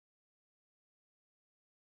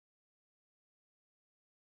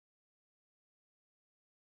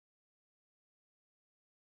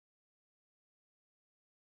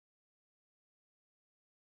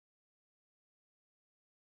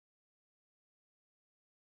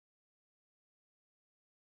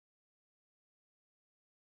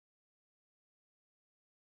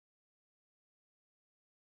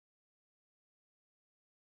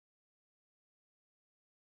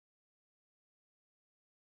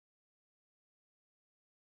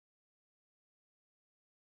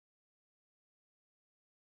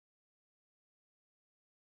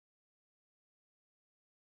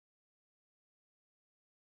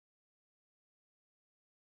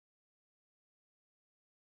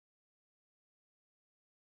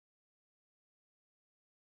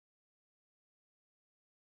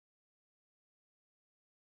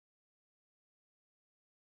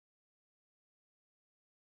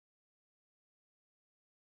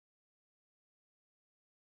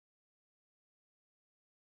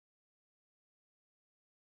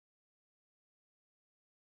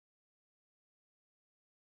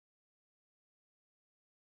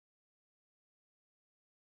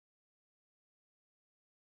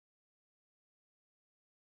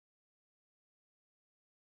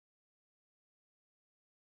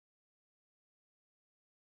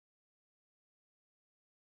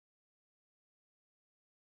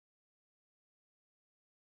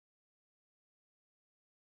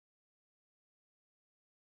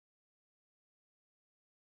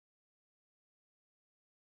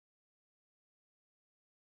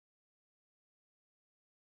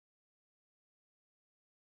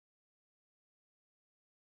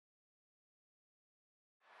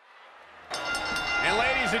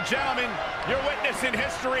Ladies and gentlemen, you're witnessing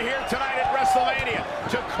history here tonight at WrestleMania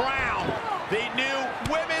to crown the new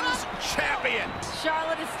women's champion.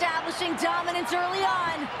 Charlotte establishing dominance early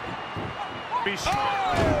on.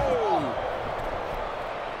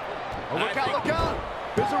 Oh, look out, look out.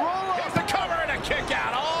 There's a roll-up. Here's the cover and a kick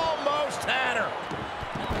out. Almost had her.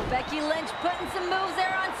 Becky Lynch putting some moves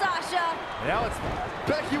there on Sasha. Now it's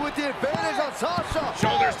Becky with the advantage on Sasha.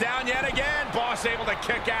 Shoulders down yet again. Boss able to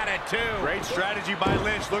kick at it, too. Great strategy by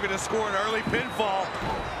Lynch, looking to score an early pinfall.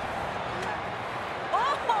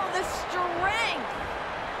 Oh, the strength.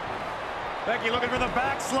 Becky looking for the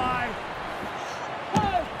backslide.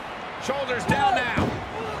 Shoulders down now.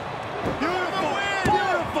 Beautiful,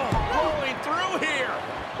 beautiful. Rolling through here.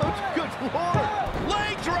 Oh, good Lord.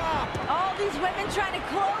 Leg drop. All these women trying to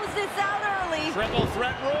close this out early. Triple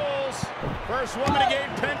threat rules. First woman to gain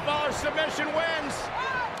pinfall or submission wins.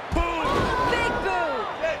 Boom. Big boot.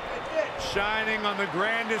 Shining on the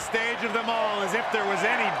grandest stage of them all, as if there was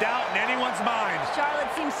any doubt in anyone's mind. Charlotte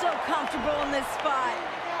seems so comfortable in this spot.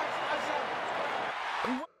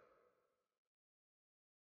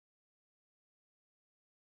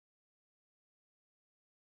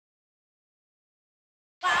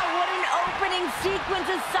 Wow, what an opening sequence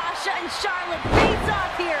as Sasha and Charlotte face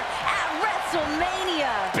off here at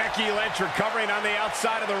WrestleMania. Becky Lynch recovering on the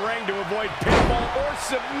outside of the ring to avoid pinfall or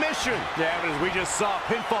submission. Yeah, but as we just saw,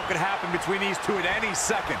 pinfall could happen between these two at any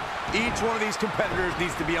second. Each one of these competitors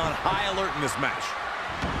needs to be on high alert in this match.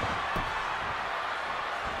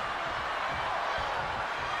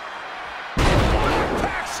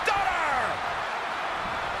 Back stunner!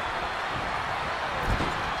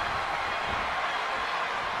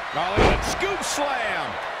 Oh, look at that scoop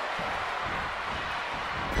slam.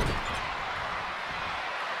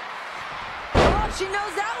 Oh, she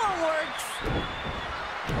knows that one works.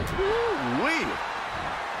 Ooh-wee.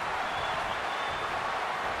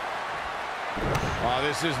 Oh,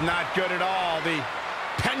 this is not good at all. The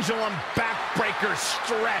pendulum backbreaker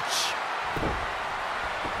stretch.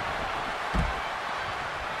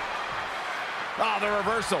 Oh, the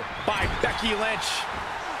reversal by Becky Lynch.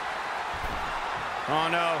 Oh,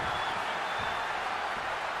 no.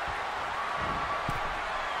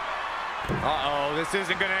 Uh-oh, this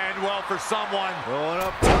isn't going to end well for someone. Going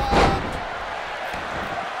up top.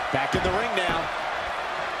 Back in the ring now.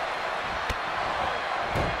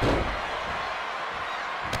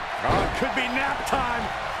 Oh, it could be nap time.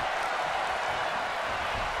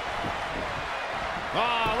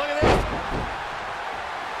 Oh, look at this.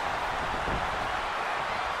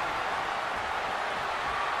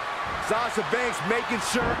 Sasha Banks making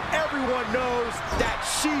sure everyone knows that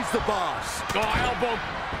she's the boss. Oh, elbow.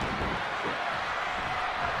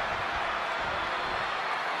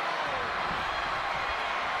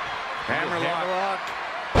 Hammerlock.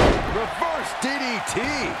 Reverse DDT.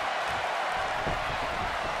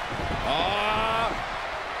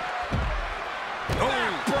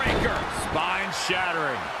 Backbreaker. Spine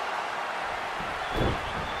shattering.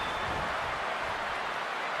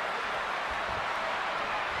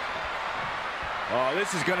 Oh,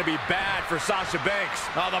 this is going to be bad for Sasha Banks.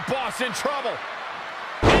 Oh, the boss in trouble.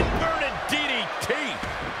 Inverted DDT.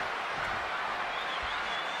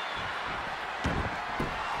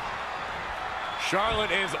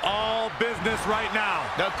 Charlotte is all business right now.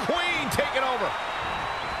 The queen taking over.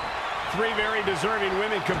 Three very deserving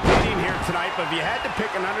women competing here tonight, but if you had to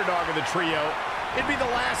pick an underdog of the trio, it'd be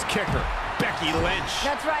the last kicker, Becky Lynch.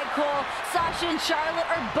 That's right, Cole. Sasha and Charlotte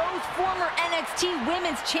are both former NXT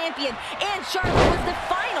Women's Champion, and Charlotte was the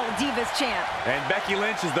final Divas Champ. And Becky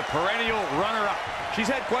Lynch is the perennial runner-up.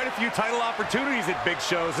 She's had quite a few title opportunities at big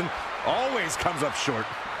shows and always comes up short.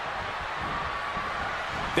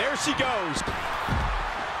 There she goes.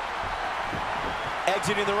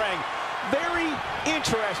 Exiting the ring. Very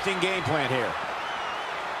interesting game plan here.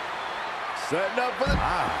 Setting up for the...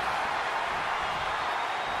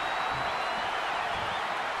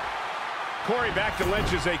 Corey, back to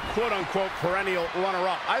Lynch is a quote-unquote perennial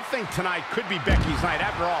runner-up. I think tonight could be Becky's night.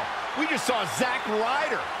 After all, we just saw Zack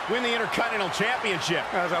Ryder win the Intercontinental Championship.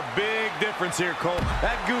 There's a big difference here, Cole.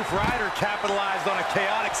 That goof Ryder capitalized on a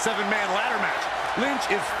chaotic seven-man ladder match. Lynch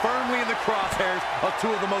is firmly in the crosshairs of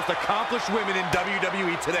two of the most accomplished women in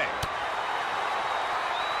WWE today.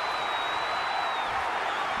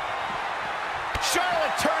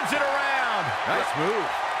 Charlotte turns it around. Nice move.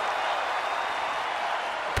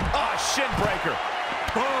 Oh, shin breaker.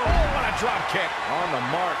 Boom. Oh, what a drop kick. On the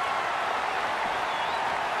mark.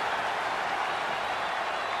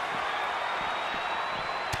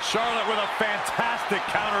 Charlotte with a fantastic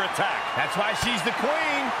counterattack. That's why she's the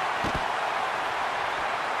queen.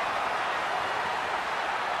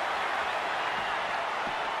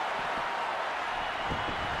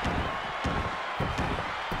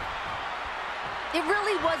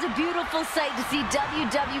 was a beautiful sight to see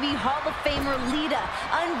WWE Hall of Famer Lita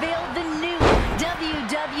unveil the new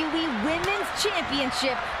WWE Women's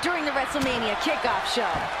Championship during the WrestleMania kickoff show.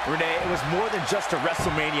 Renee, it was more than just a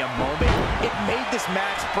WrestleMania moment. It made this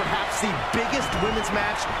match perhaps the biggest women's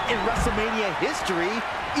match in WrestleMania history,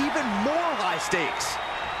 even more high stakes.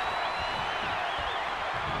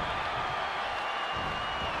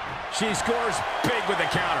 She scores big with the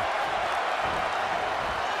counter.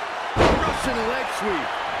 Russian leg sweep.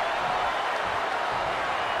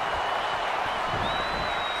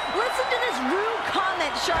 Listen to this rude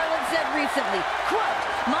comment Charlotte said recently. Quote,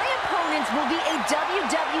 "My opponents will be a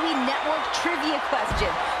WWE Network trivia question.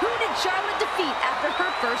 Who did Charlotte defeat after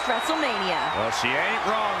her first WrestleMania?" Well, she ain't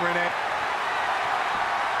wrong, Renee.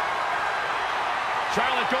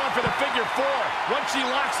 Charlotte going for the figure four. Once she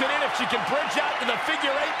locks it in, if she can bridge out to the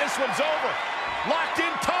figure eight, this one's over. Locked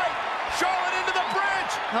in tight. Charlotte into the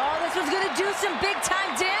bridge. Oh, this was going to do some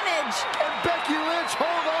big-time damage. And Becky Lynch,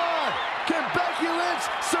 hold on. Can Becky Lynch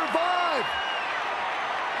survive?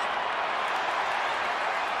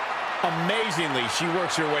 Amazingly, she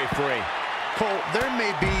works her way free. Cole, there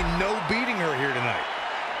may be no beating her here tonight.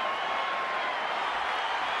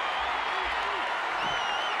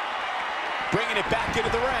 Bringing it back into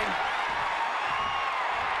the ring.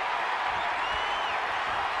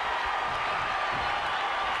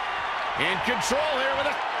 In control here with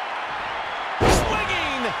a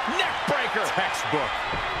swinging neck breaker. Textbook.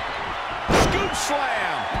 Scoop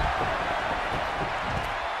slam.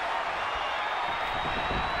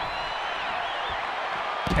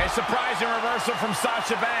 A surprising reversal from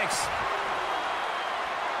Sasha Banks.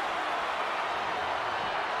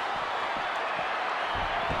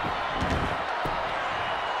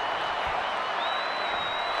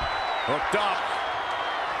 Hooked up.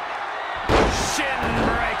 Shin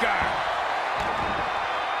breaker.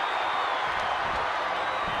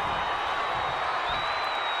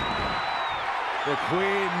 The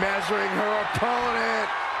Queen measuring her opponent.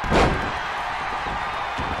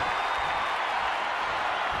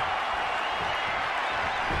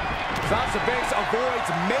 Sasha Banks avoids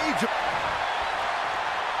major.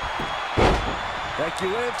 Becky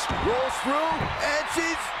Lynch rolls through, and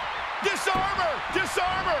she's... Disarm her!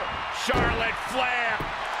 Disarm her! Charlotte Flair.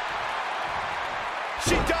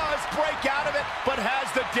 She does break out of it, but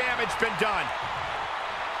has the damage been done?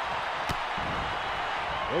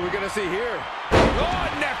 What are we going to see here? Oh,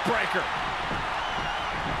 neck breaker.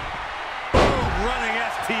 Boom, running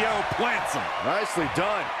STO plants him. Nicely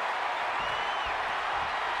done.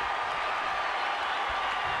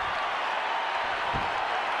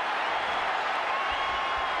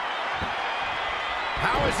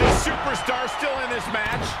 How is this superstar still in this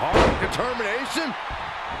match? Hard determination.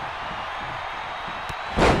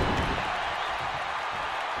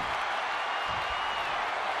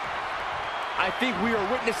 I think we are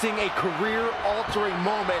witnessing a career-altering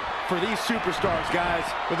moment for these superstars, guys.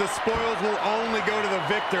 But the spoils will only go to the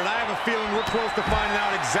victor, and I have a feeling we're close to finding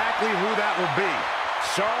out exactly who that will be.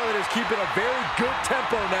 Charlotte is keeping a very good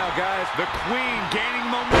tempo now, guys. The Queen gaining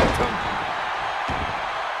momentum.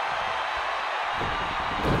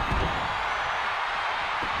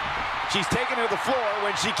 She's taken to the floor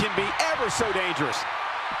when she can be ever so dangerous.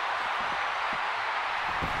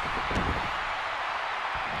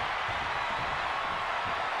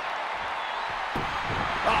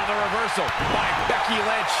 Oh, the reversal by Becky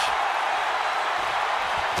Lynch.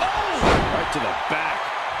 Oh! Right to the back.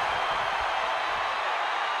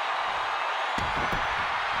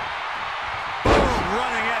 Boom,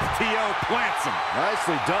 running STO plants him.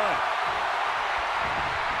 Nicely done.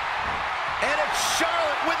 And it's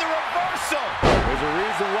Charlotte with the reversal. There's a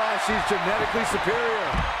reason why she's genetically superior.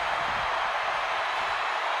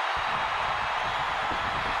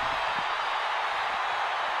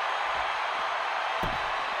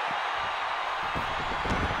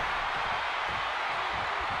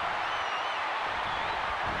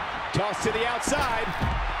 Toss to the outside.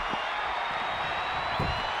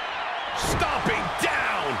 Stomping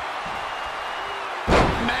down.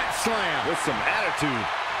 Mat slam. With some attitude.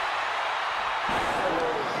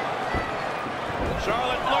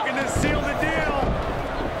 Charlotte looking to seal the deal.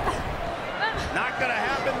 Not gonna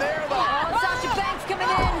happen there, though. Oh, Sasha Banks coming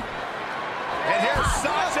in. And here's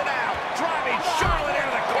Sasha now, driving Charlotte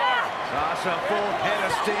into the corner. Sasha full head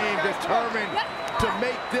of steam, determined to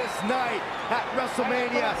make this night at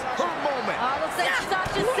WrestleMania her moment. Oh, looks like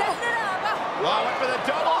Sasha's setting it up. Oh, went for the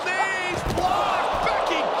double knees. Block.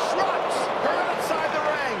 Becky trucks her outside the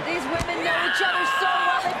ring. These women know each other so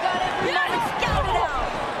well, they've got every moment scouted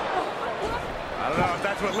out. I don't know if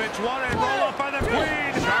that's what Lynch wanted. Roll up by the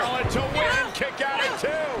Queen. Charlotte to win. Kick out at 2.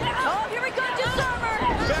 Oh, here we go, Disarmer.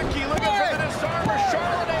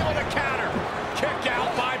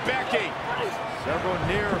 Several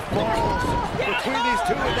near falls between these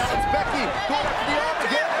two, and now it's Becky going after the arm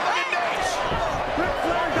again. Look at Nate. Ric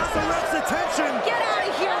Flair got the ref's attention. Get out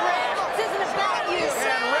of here, Rick. This isn't about you.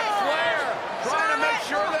 And Ric Flair trying to make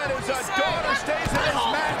sure that his daughter stays in this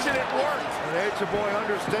match, and it worked. Nature Boy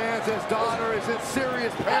understands his daughter is in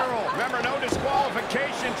serious peril. Remember, no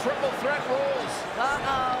disqualification, triple threat rules.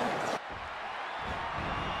 Uh-oh.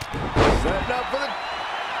 Setting up for the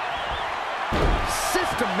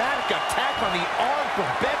Systematic attack on the arm from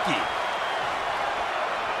Becky.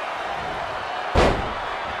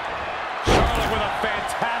 Charlotte with a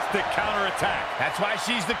fantastic counterattack. That's why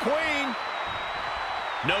she's the queen.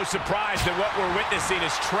 No surprise that what we're witnessing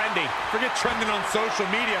is trending. Forget trending on social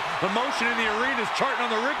media. Emotion in the arena is charting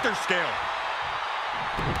on the Richter scale.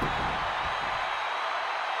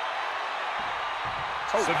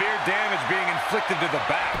 Severe damage being inflicted to the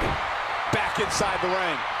back. Back inside the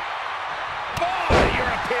ring. Oh, the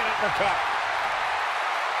European uppercut.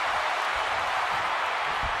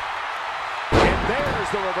 And there's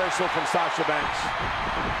the reversal from Sasha Banks.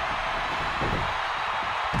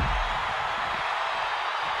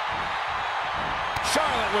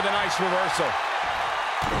 Charlotte with a nice reversal.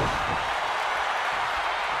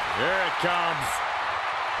 Here it comes.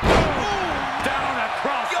 Boom! Down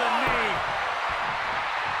across the knee.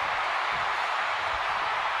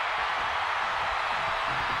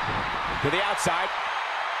 To the outside.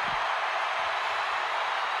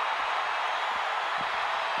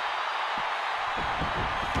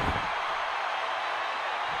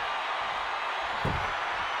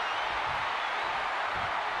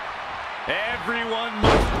 Everyone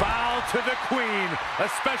must bow to the queen,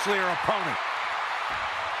 especially her opponent.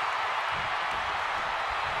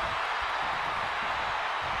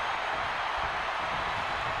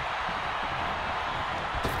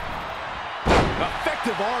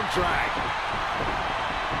 Effective arm drag.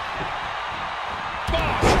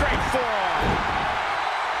 Oh, straight forearm.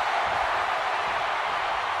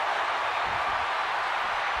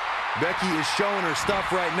 Becky is showing her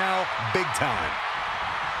stuff right now, big time.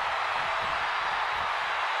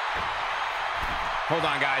 Hold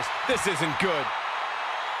on, guys. This isn't good.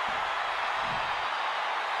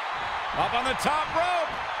 Up on the top rope.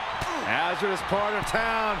 Hazardous part of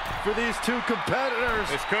town for these two competitors.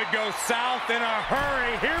 This could go south in a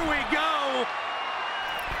hurry. Here we go.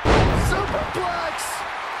 Superplex!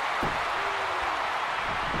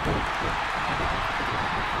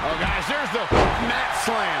 Oh, guys, there's the mat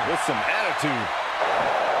slam. With some attitude.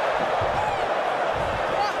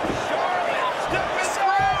 Charlotte stepping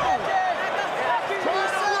through.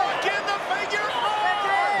 Trying to lock in the figure four.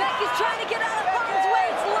 Becky's trying to get out of harm's way.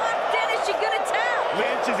 It's locked in. Is she gonna tap?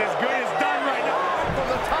 Lynch is as good as done right now. From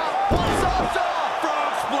the top, what's up,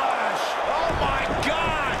 Frog splash. Oh, my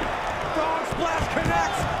God. Frog splash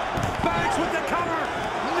connects. Banks with the cover.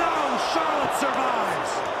 No, Charlotte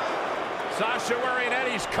survives. Sasha wearing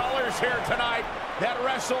Eddie's colors here tonight at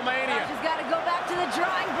WrestleMania. She's got to go back to the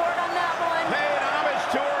drawing board on that one. Paid homage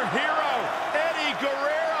to her hero, Eddie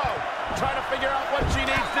Guerrero. Trying to figure out what she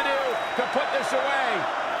needs to do to put this away.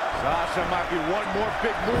 Sasha might be one more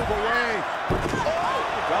big move away. Oh!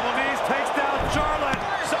 Double knees takes down Charlotte.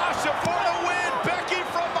 Sasha for the win. Becky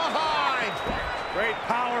from behind. Great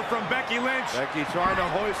power from Becky Lynch. Becky trying to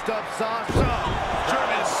hoist up Sasha.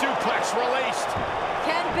 German suplex released.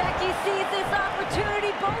 Can Becky seize this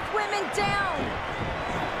opportunity? Both women down.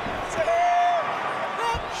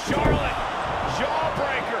 Charlotte,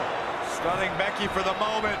 jawbreaker. Stunning Becky for the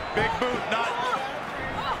moment. Big boot, not.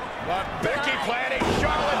 But Becky planning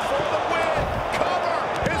Charlotte for the win. Cover.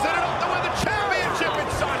 Is it enough to win the championship?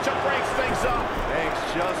 And Sasha breaks things up. Thanks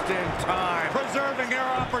just in time. Preserving their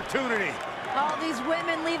opportunity. All these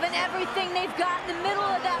women leaving everything they've got in the middle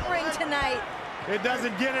of that ring tonight. It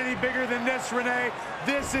doesn't get any bigger than this, Renee.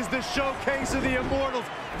 This is the showcase of the Immortals.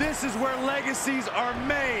 This is where legacies are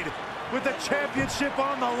made, with the championship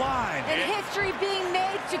on the line. And history being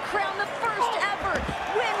made to crown the first ever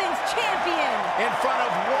women's champion. In front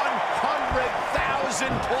of 100,000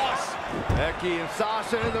 plus. Becky and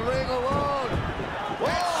Sasha in the ring alone.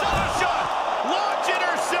 And Sasha launching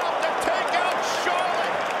herself to take out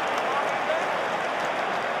Charlotte.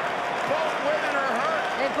 Both women are hurt.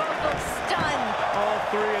 They both look stunned. All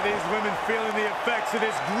three of these women feeling the effects of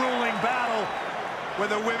this grueling battle.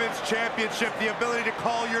 With a women's championship, the ability to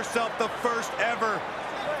call yourself the first ever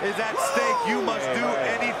is at stake. You must do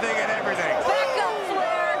anything and everything. Back up,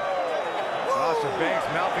 Flair. Sasha Banks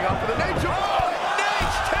mouthing off with a nature. Oh,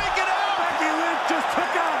 Nate's taken out. Becky Lynch just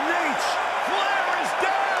took out Nate. Flair is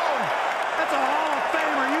down. That's a Hall of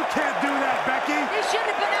Famer. You can't do that, Becky. He should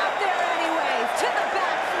have been out there anyways. To the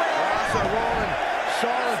back, Flair. Sasha rolling.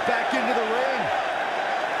 Charlotte back into the ring.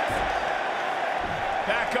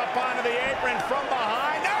 Back up onto the apron from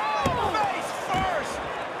behind. No! Face first!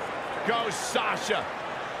 Goes Sasha.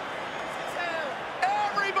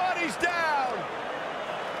 Everybody's down.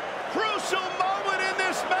 Crucial moment in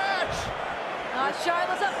this match.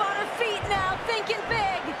 Charlotte's up on her feet now, thinking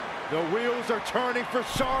big. The wheels are turning for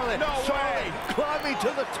Charlotte. No way. Climbing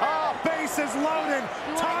to the top. Bases loaded.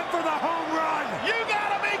 Time for the home run. You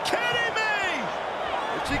gotta be kidding me.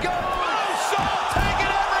 Here she goes. Oh, Saul taking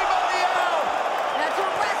everybody out. That's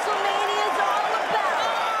what WrestleMania is all about.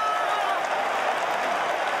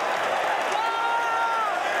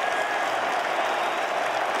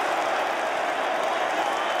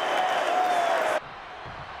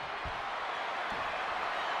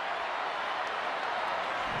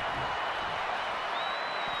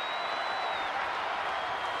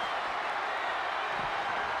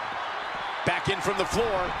 Back in from the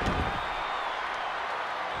floor.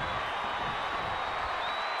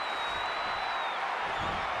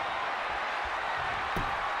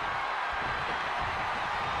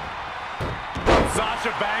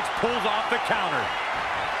 Sasha Banks pulls off the counter.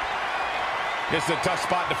 This is a tough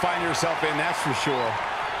spot to find yourself in, that's for sure.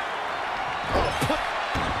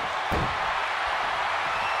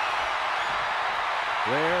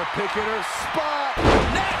 They're picking her spot.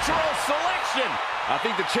 Natural selection. I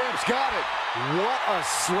think the champ's got it. What a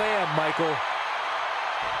slam, Michael.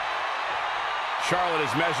 Charlotte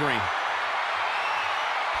is measuring.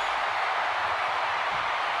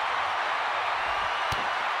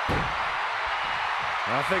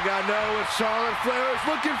 I think I know what Charlotte Flair is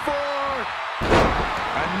looking for.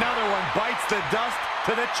 Another one bites the dust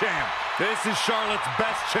to the champ. This is Charlotte's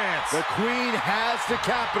best chance. The Queen has to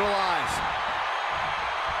capitalize.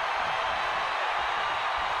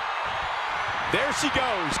 There she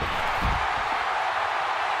goes.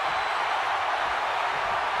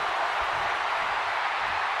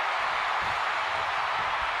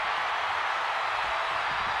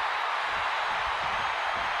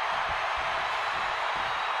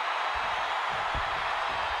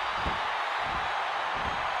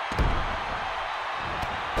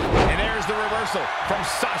 And there's the reversal from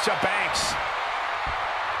Sasha Banks.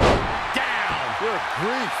 Down. Good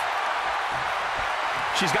grief.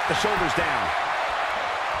 She's got the shoulders down.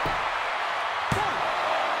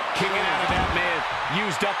 Kicking out of that man.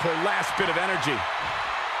 Used up her last bit of energy.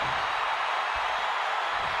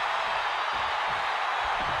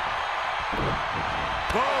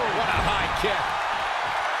 Oh, what a high kick.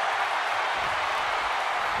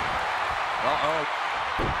 Uh-oh.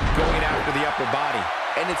 Going after the upper body.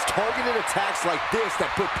 And it's targeted attacks like this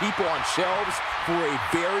that put people on shelves for a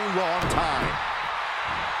very long time.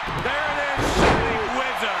 There it is, Shining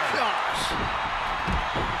Wizard. Gosh.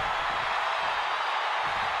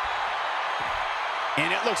 And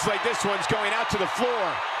it looks like this one's going out to the floor.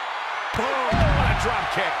 Boom! What a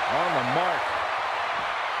drop kick. On the mark.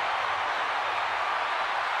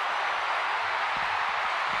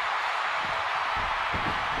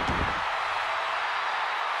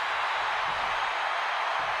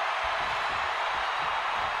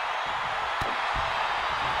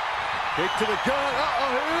 Kick to the gun.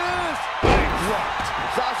 Uh-oh, here it is. Bankrupt.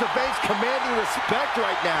 Sasha Banks commanding respect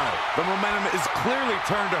right now. The momentum is clearly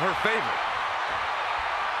turned to her favor.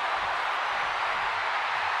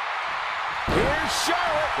 Here's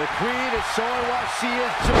Charlotte. The Queen is showing why she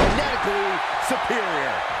is genetically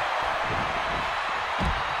superior.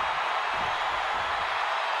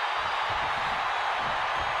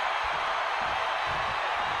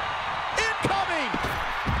 Incoming.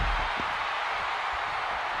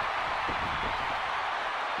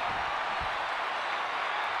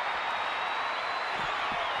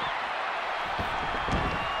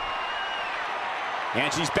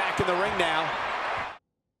 And she's back in the ring now.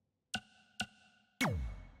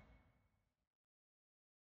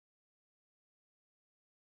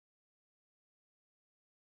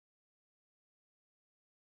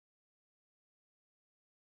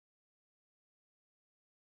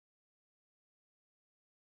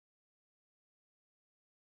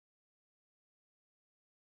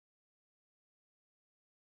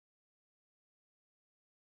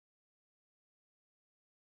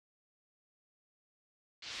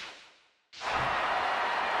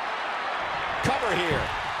 Cover here.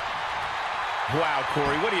 Wow,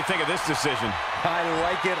 Corey, what do you think of this decision? I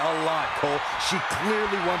like it a lot, Cole. She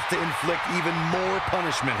clearly wants to inflict even more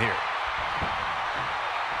punishment here.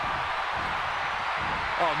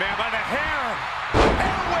 Oh, man, by the hair.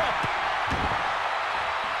 Hair whip.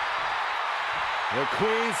 The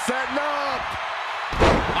Queen setting up.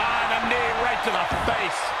 On a knee right to the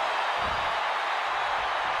face.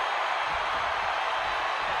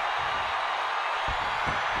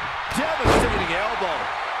 Devastating elbow.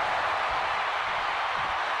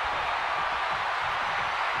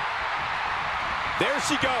 There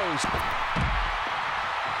she goes.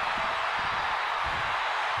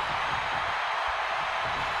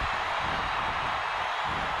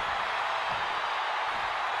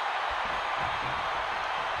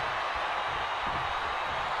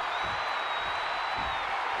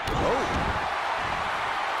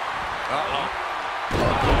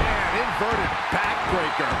 Man, inverted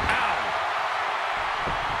backbreaker. Ow.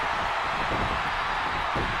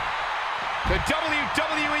 The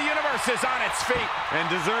WWE Universe is on its feet. And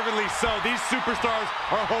deservedly so. These superstars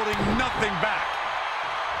are holding nothing back.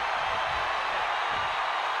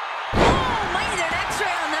 Oh, might need an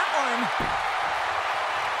X-ray on that one.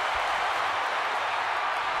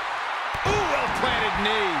 Ooh, well-planted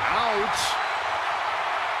knee. Ouch.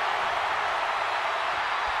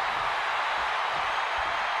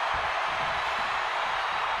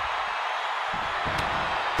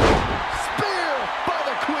 Spear by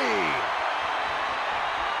the Queen.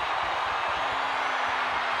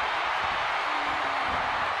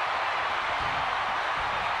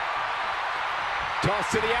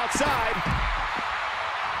 Toss to the outside.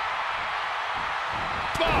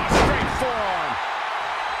 Oh, straight forearm.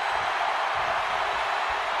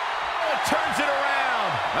 Oh, turns it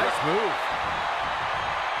around. Nice move.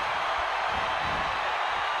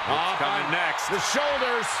 What's coming next? The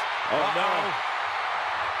shoulders. Oh, no.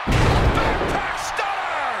 Backpack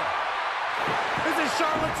stunner. This is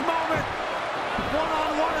Charlotte's moment.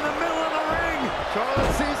 One-on-one in the middle of the ring.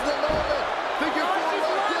 Charlotte sees the moment.